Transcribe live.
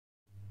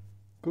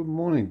Good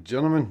morning,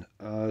 gentlemen.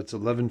 It's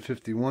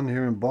 11:51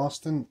 here in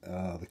Boston.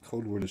 The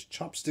code word is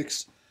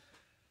chopsticks,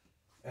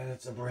 and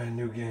it's a brand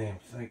new game.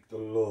 Thank the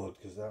Lord,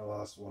 because that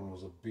last one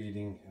was a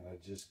beating, and I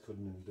just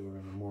couldn't endure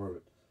any more of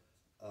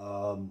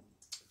it.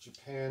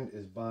 Japan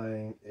is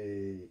buying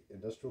a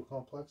industrial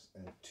complex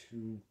and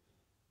two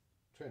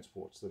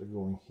transports that are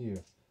going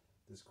here.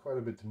 There's quite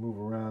a bit to move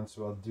around,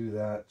 so I'll do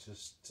that.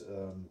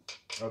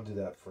 I'll do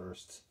that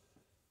first,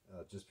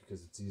 just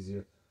because it's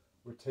easier.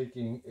 We're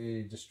taking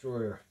a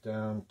destroyer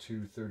down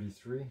to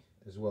 33,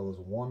 as well as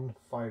one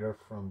fighter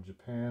from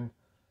Japan,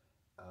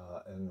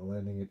 and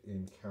landing it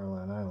in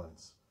Caroline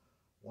Islands.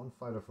 One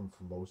fighter from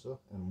Formosa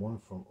and one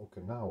from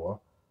Okinawa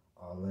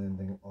are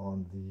landing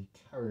on the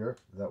carrier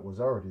that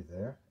was already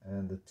there,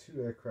 and the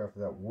two aircraft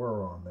that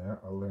were on there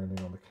are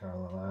landing on the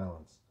Caroline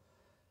Islands.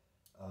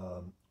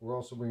 We're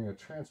also bringing a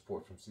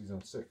transport from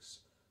Season 6.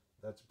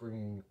 That's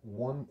bringing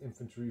one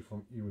infantry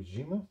from Iwo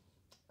Jima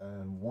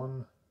and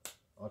one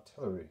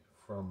artillery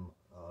from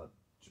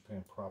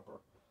Japan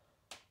proper.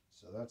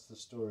 So that's the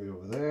story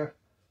over there.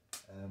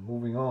 And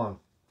moving on,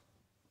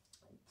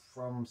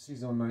 from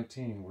Season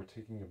 19, we're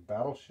taking a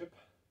battleship,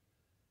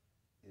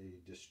 a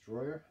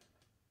destroyer,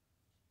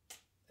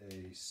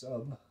 a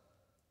sub,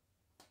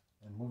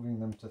 and moving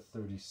them to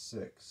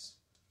 36.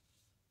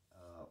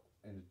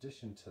 In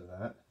addition to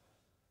that,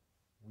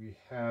 we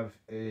have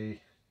a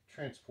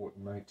transport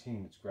in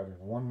 19. It's grabbing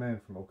one man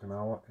from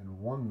Okinawa and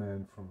one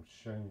man from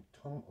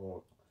Shantung,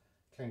 or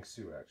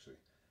Kiangsu actually,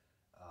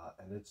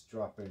 and it's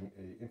dropping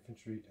a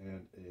infantry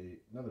and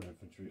another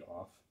infantry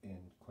off in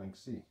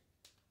Kwangsi.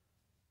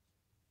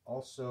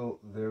 Also,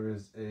 there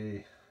is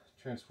a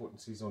transport in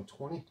Season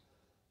 20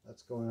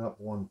 that's going up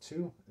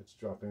 1-2. It's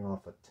dropping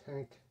off a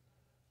tank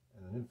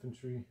and an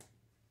infantry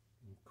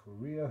in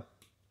Korea.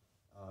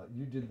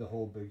 You did the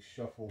whole big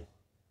shuffle,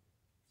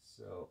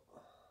 so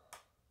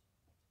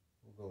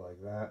we'll go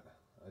like that.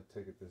 I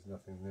take it there's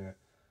nothing there.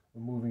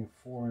 We're moving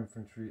 4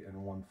 infantry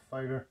and 1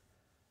 fighter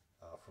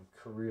from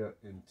Korea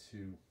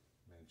into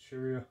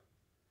Manchuria,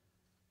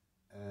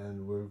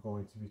 and we're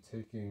going to be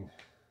taking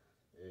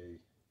a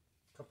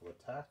couple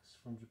attacks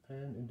from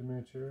Japan into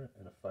Manchuria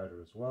and a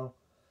fighter as well.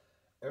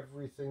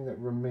 Everything that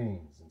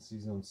remains in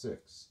Season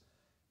 6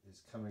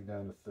 is coming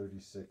down to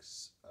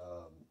 36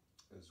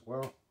 as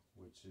well,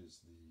 which is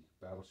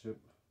the battleship,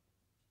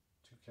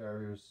 2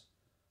 carriers,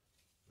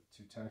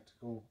 2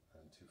 tactical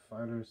and 2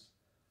 fighters,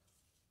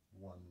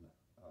 1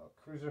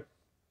 cruiser,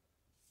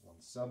 1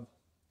 sub,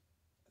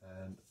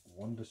 and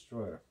 1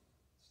 destroyer.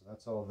 So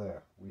that's all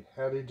there. We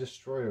had a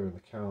destroyer in the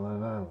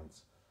Caroline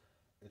Islands.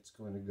 It's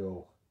going to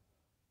go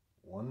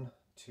 1,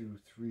 2,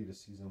 3 to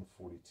Season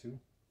 42.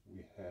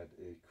 We had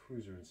a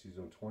cruiser in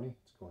Season 20.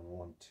 It's going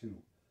 1, 2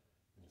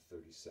 into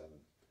 37.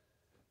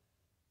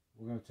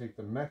 We're going to take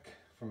the mech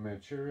from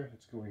Manchuria.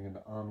 It's going into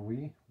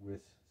Anhwei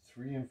with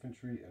 3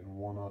 infantry and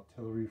 1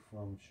 artillery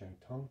from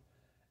Shantung,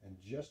 and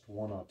just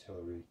 1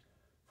 artillery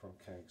from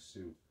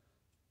Kiangsu.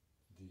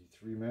 The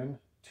 3 men,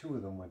 2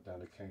 of them went down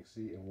to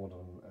Kiangsu, and 1 of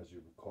them, as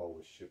you recall,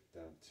 was shipped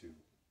down to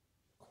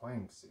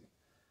Kwangsi.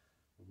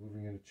 We're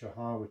moving into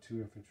Chahar with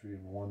 2 infantry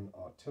and 1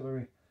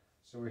 artillery.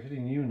 So we're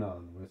hitting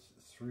Yunnan with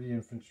 3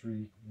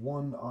 infantry,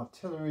 1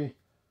 artillery,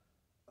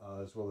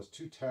 as well as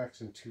 2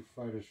 tanks and 2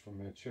 fighters from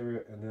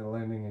Manchuria, and they're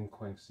landing in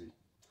Kwangsi.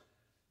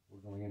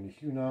 We're going into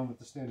Hunan with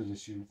the standard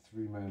issue,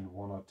 3 men,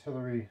 1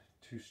 artillery,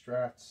 2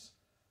 strats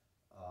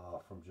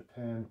from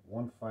Japan,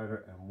 1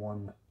 fighter, and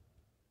 1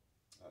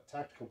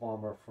 tactical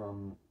bomber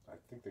from, I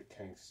think, the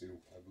Kiangsu.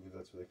 I believe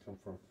that's where they come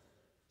from.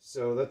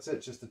 So that's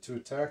it, just the 2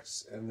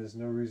 attacks, and there's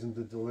no reason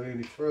to delay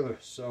any further.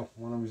 So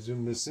why don't we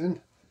zoom this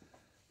in,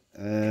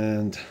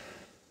 and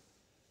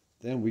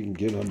then we can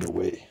get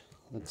underway.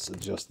 Let's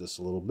adjust this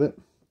a little bit.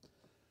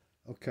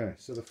 Okay,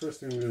 so the first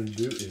thing we're going to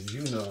do is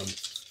Yunnan.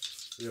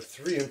 We have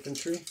 3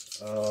 infantry,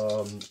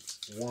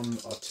 1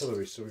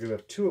 artillery, so we're going to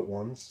have 2 at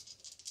 1s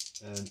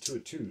and 2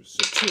 at 2s.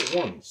 So 2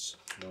 at 1s,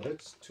 no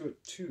hits, 2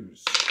 at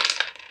 2s,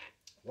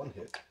 1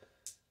 hit,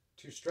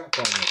 2 strap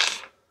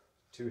bombers,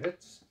 2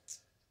 hits,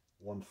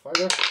 1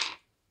 fighter,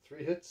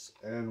 3 hits,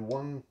 and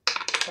 1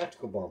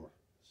 tactical bomber,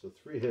 so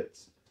 3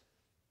 hits.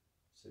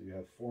 So you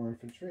have 4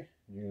 infantry,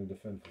 and you're going to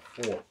defend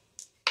for 4.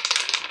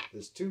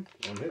 There's 2,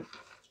 1 hit,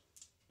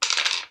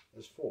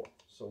 there's 4.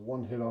 So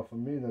 1 hit off of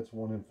me, that's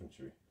 1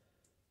 infantry.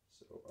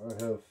 So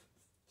I have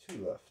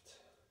 2 left.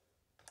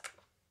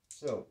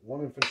 So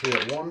 1 infantry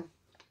at 1,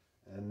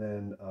 and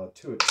then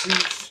 2 at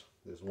 2s,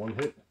 there's 1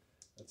 hit.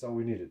 That's all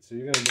we needed. So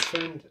you're going to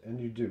defend, and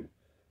you do.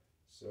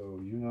 So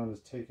Yunnan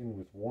is taken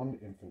with 1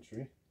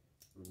 infantry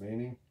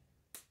remaining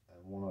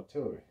and 1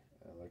 artillery.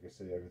 And like I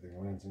say, everything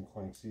lands in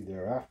Kwangsi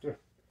thereafter.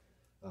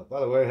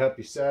 By the way,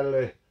 happy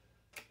Saturday.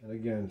 And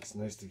again, it's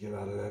nice to get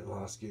out of that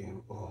last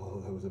game.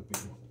 Oh, that was a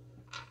beating.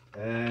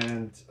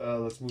 And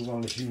let's move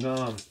on to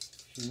Hunan.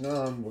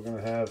 Hunan, we're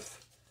going to have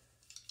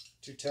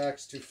 2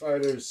 tanks, 2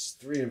 fighters,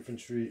 3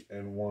 infantry,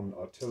 and 1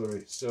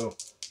 artillery. So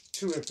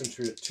 2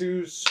 infantry at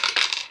 2s.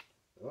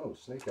 Oh,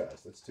 snake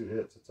eyes. That's 2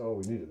 hits. That's all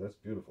we needed. That's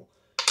beautiful.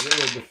 You're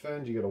going to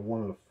defend, you get a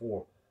 1 and a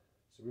 4.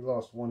 So we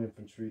lost 1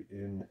 infantry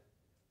in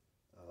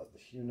the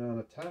Hunan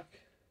attack.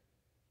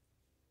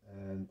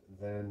 And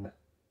then,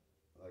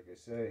 like I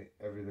say,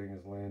 everything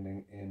is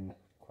landing in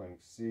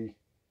Kwangsi.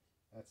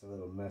 That's a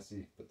little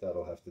messy, but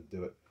that'll have to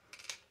do it.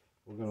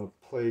 We're going to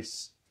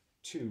place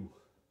 2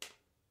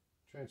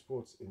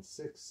 transports in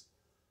 6.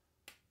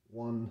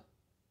 One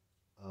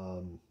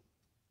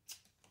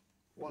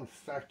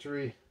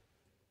factory.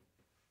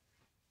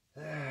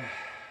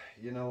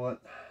 You know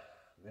what?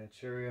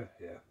 Manchuria.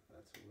 Yeah,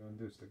 that's what we're going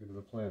to do. Stick it to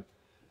the plan.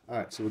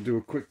 Alright, so we'll do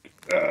a quick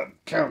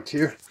count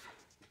here.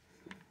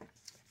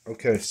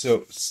 Okay,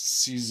 so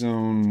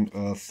C-Zone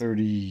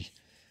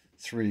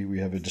 33, we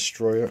have a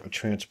destroyer, a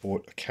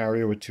transport, a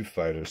carrier with 2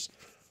 fighters.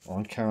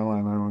 On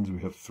Caroline Islands,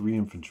 we have 3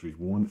 infantry,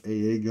 1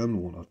 AA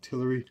gun, 1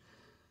 artillery,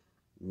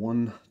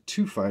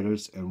 2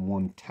 fighters, and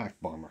 1 tack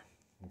bomber.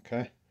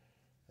 Okay,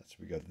 that's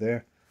what we got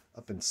there.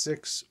 Up in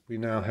 6, we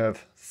now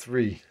have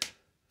 3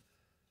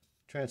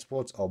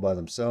 transports all by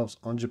themselves.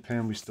 On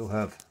Japan, we still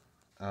have,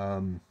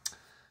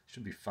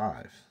 should be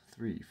 5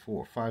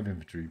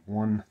 infantry,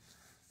 1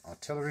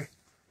 artillery,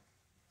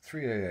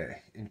 3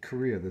 AA. In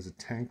Korea, there's a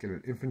tank and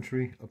an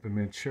infantry. Up in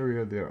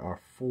Manchuria, there are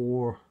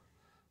 4,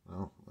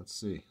 well, let's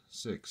see,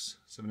 6,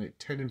 7, 8,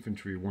 10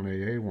 infantry, 1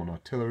 AA, 1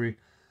 artillery,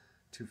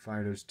 2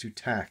 fighters, 2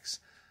 tacks.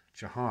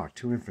 Chahar,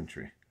 2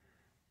 infantry,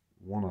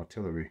 1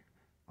 artillery.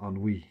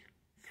 Anhwei,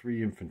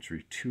 3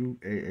 infantry, 2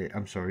 AA,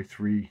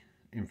 3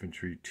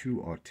 infantry,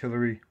 2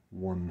 artillery,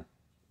 1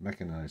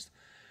 mechanized.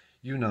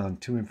 Hunan,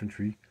 2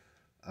 infantry,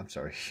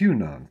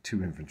 Hunan,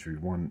 2 infantry,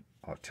 1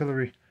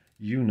 artillery.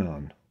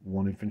 Yunnan,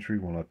 1 infantry,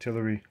 1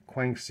 artillery.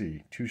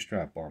 Kwangsi, 2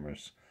 strap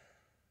bombers,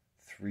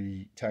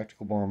 3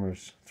 tactical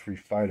bombers, 3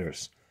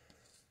 fighters.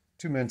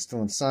 2 men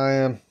still in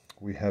Siam.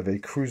 We have a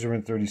cruiser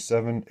in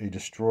 37, a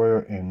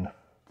destroyer in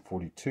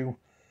 42.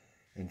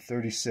 In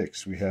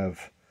 36, we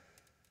have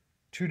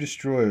 2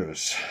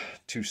 destroyers,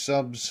 2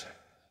 subs,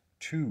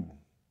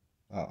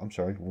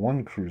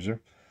 1 cruiser,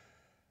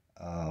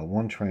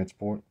 1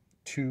 transport,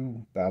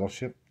 2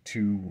 battleship,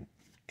 2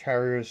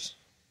 carriers,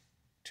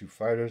 2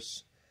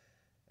 fighters,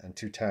 and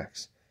 2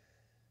 tacks.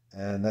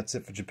 And that's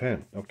it for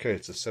Japan. Okay,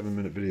 it's a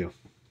 7-minute video.